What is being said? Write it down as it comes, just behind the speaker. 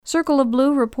Circle of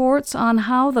Blue reports on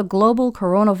how the global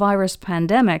coronavirus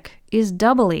pandemic is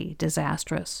doubly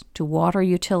disastrous to water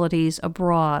utilities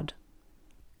abroad.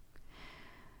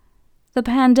 The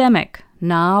pandemic,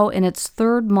 now in its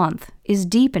third month, is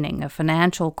deepening a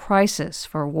financial crisis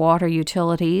for water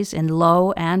utilities in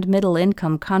low- and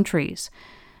middle-income countries.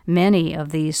 Many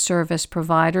of these service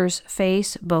providers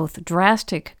face both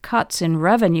drastic cuts in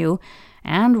revenue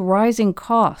and rising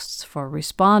costs for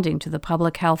responding to the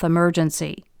public health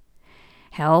emergency.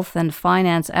 Health and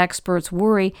finance experts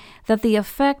worry that the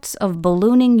effects of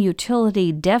ballooning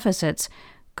utility deficits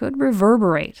could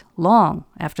reverberate long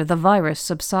after the virus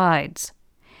subsides.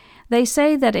 They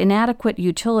say that inadequate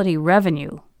utility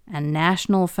revenue and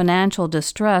national financial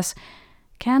distress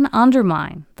can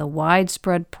undermine the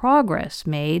widespread progress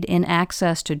made in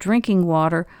access to drinking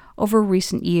water over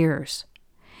recent years.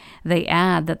 They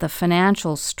add that the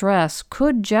financial stress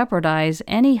could jeopardize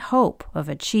any hope of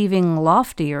achieving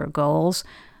loftier goals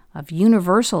of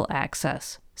universal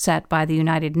access set by the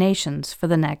United Nations for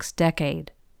the next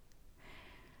decade.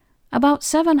 About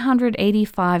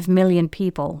 785 million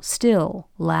people still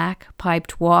lack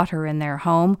piped water in their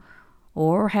home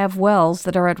or have wells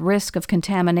that are at risk of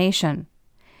contamination.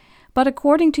 But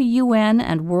according to UN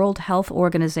and World Health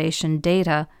Organization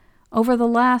data, over the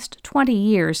last 20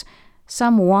 years,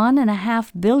 some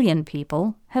 1.5 billion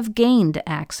people have gained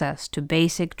access to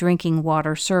basic drinking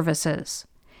water services.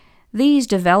 These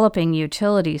developing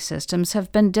utility systems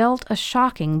have been dealt a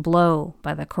shocking blow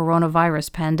by the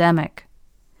coronavirus pandemic.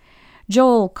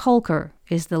 Joel Kolker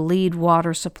is the lead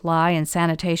water supply and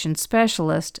sanitation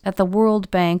specialist at the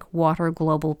World Bank Water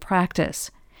Global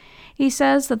Practice. He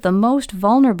says that the most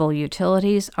vulnerable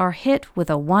utilities are hit with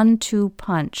a 1-2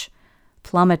 punch,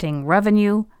 plummeting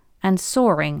revenue and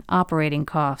soaring operating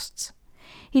costs.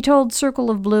 He told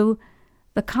Circle of Blue,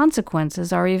 "The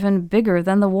consequences are even bigger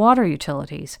than the water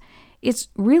utilities. It's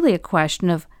really a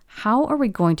question of how are we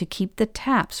going to keep the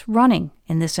taps running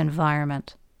in this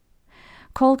environment?"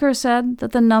 Kolker said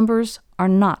that the numbers are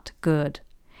not good.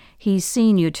 He's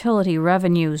seen utility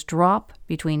revenues drop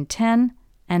between 10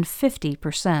 and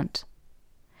 50%.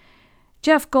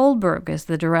 Jeff Goldberg is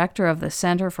the director of the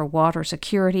Center for Water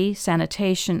Security,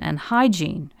 Sanitation, and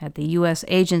Hygiene at the U.S.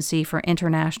 Agency for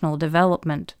International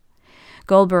Development.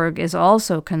 Goldberg is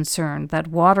also concerned that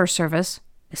water service,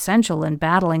 essential in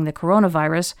battling the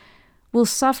coronavirus, will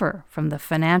suffer from the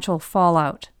financial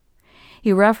fallout.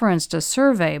 He referenced a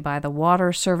survey by the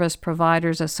Water Service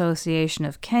Providers Association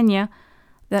of Kenya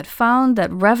that found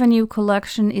that revenue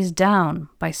collection is down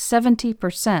by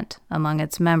 70% among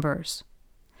its members.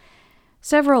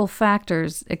 Several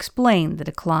factors explain the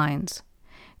declines.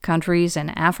 Countries in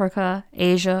Africa,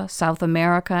 Asia, South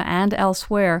America, and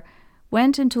elsewhere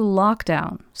went into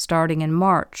lockdown starting in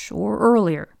March or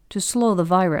earlier to slow the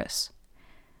virus.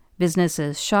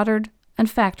 Businesses shuttered and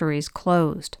factories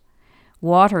closed.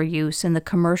 Water use in the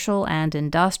commercial and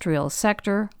industrial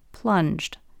sector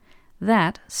plunged.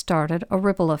 That started a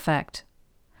ripple effect.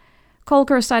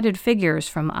 Kolker cited figures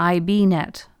from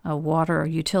IBNet, a water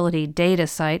utility data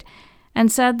site, and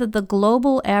said that the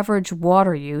global average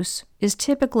water use is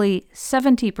typically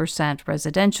 70%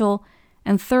 residential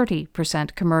and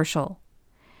 30% commercial.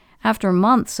 After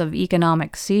months of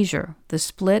economic seizure, the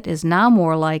split is now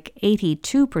more like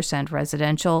 82%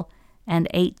 residential and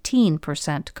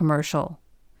 18% commercial.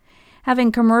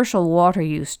 Having commercial water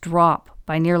use drop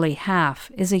by nearly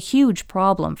half is a huge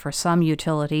problem for some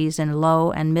utilities in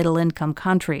low- and middle-income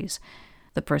countries.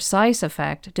 The precise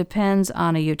effect depends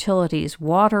on a utility's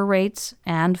water rates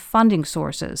and funding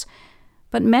sources,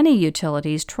 but many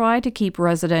utilities try to keep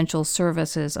residential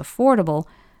services affordable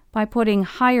by putting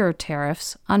higher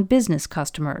tariffs on business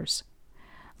customers.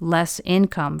 Less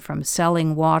income from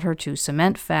selling water to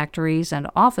cement factories and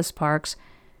office parks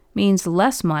means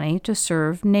less money to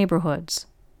serve neighborhoods.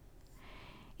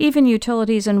 Even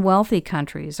utilities in wealthy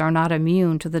countries are not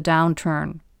immune to the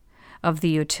downturn. Of the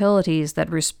utilities that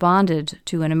responded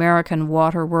to an American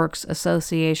Water Works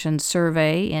Association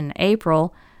survey in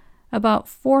April, about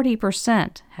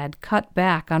 40% had cut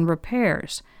back on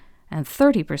repairs, and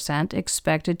 30%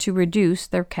 expected to reduce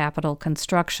their capital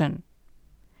construction.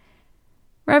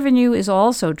 Revenue is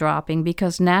also dropping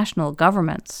because national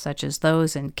governments, such as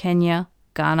those in Kenya,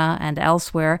 Ghana, and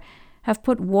elsewhere, have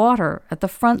put water at the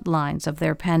front lines of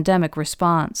their pandemic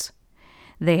response.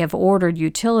 They have ordered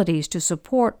utilities to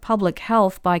support public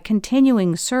health by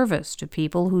continuing service to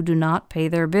people who do not pay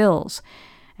their bills,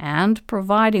 and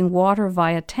providing water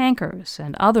via tankers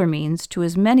and other means to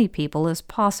as many people as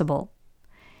possible.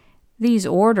 These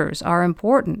orders are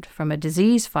important from a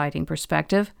disease-fighting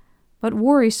perspective, but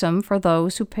worrisome for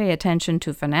those who pay attention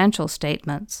to financial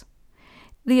statements.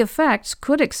 The effects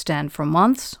could extend for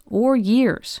months or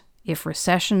years if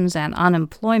recessions and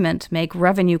unemployment make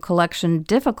revenue collection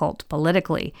difficult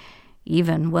politically,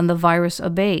 even when the virus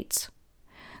abates.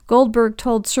 Goldberg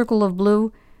told Circle of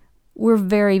Blue, "We're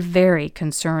very, very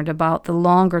concerned about the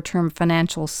longer-term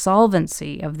financial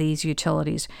solvency of these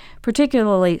utilities,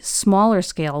 particularly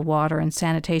smaller-scale water and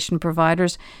sanitation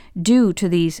providers, due to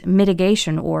these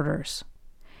mitigation orders."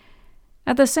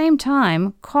 At the same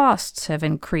time, costs have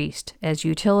increased as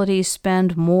utilities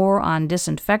spend more on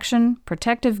disinfection,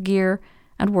 protective gear,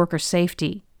 and worker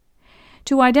safety.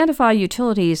 To identify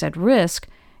utilities at risk,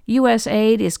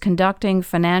 USAID is conducting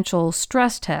financial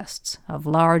stress tests of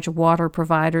large water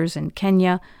providers in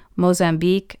Kenya,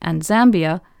 Mozambique, and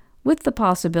Zambia, with the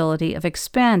possibility of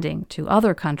expanding to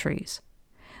other countries.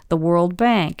 The World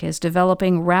Bank is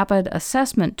developing rapid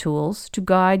assessment tools to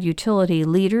guide utility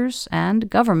leaders and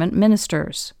government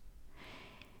ministers.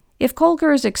 If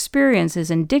Kolker's experience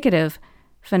is indicative,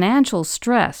 financial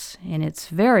stress in its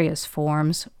various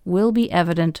forms will be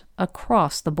evident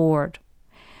across the board.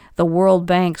 The World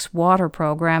Bank's water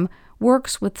program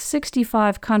works with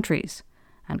 65 countries,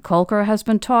 and Kolker has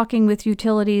been talking with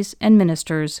utilities and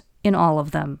ministers in all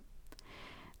of them.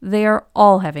 "They are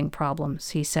all having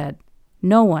problems," he said.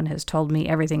 "No one has told me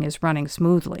everything is running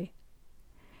smoothly."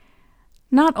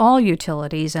 Not all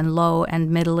utilities in low- and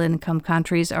middle-income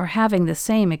countries are having the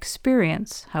same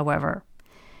experience, however.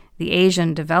 The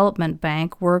Asian Development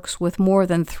Bank works with more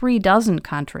than 36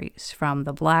 countries, from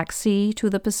the Black Sea to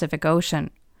the Pacific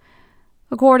Ocean.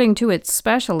 According to its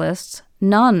specialists,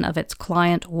 none of its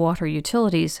client water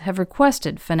utilities have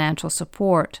requested financial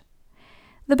support.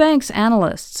 The bank's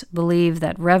analysts believe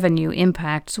that revenue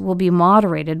impacts will be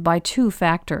moderated by two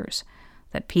factors: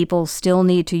 that people still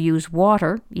need to use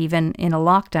water, even in a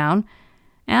lockdown,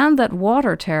 and that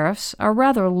water tariffs are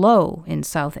rather low in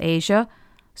South Asia,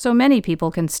 so many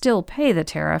people can still pay the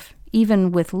tariff,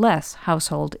 even with less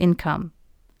household income.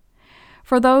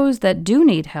 For those that do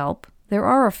need help, there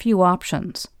are a few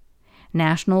options.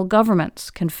 National governments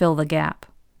can fill the gap.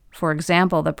 For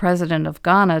example, the president of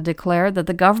Ghana declared that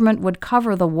the government would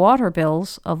cover the water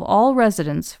bills of all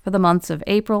residents for the months of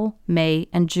April, May,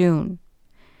 and June.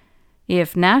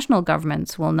 If national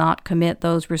governments will not commit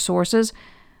those resources,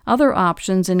 other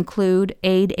options include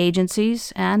aid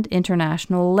agencies and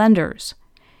international lenders.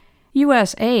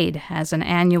 USAID has an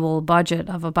annual budget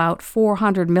of about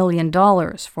 $400 million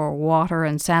for water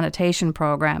and sanitation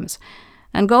programs,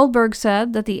 and Goldberg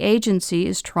said that the agency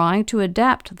is trying to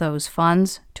adapt those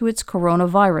funds to its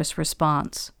coronavirus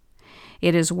response.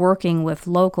 It is working with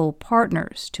local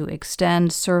partners to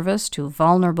extend service to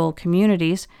vulnerable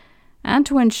communities and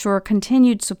to ensure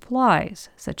continued supplies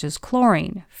such as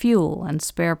chlorine, fuel, and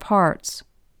spare parts.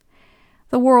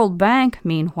 The World Bank,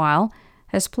 meanwhile,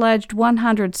 has pledged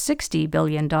 $160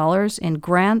 billion in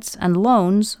grants and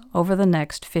loans over the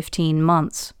next 15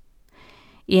 months.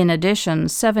 In addition,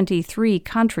 73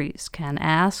 countries can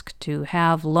ask to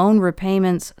have loan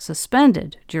repayments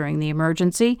suspended during the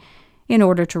emergency in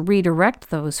order to redirect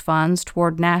those funds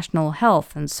toward national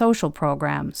health and social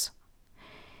programs.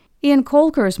 In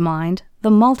Kolker's mind,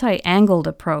 the multi-angled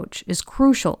approach is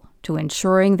crucial to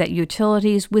ensuring that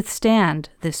utilities withstand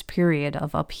this period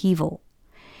of upheaval.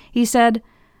 He said,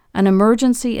 "An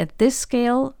emergency at this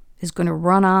scale is going to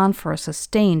run on for a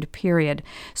sustained period,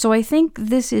 so I think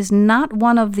this is not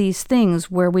one of these things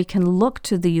where we can look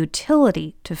to the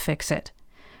utility to fix it.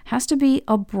 It has to be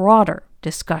a broader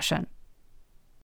discussion."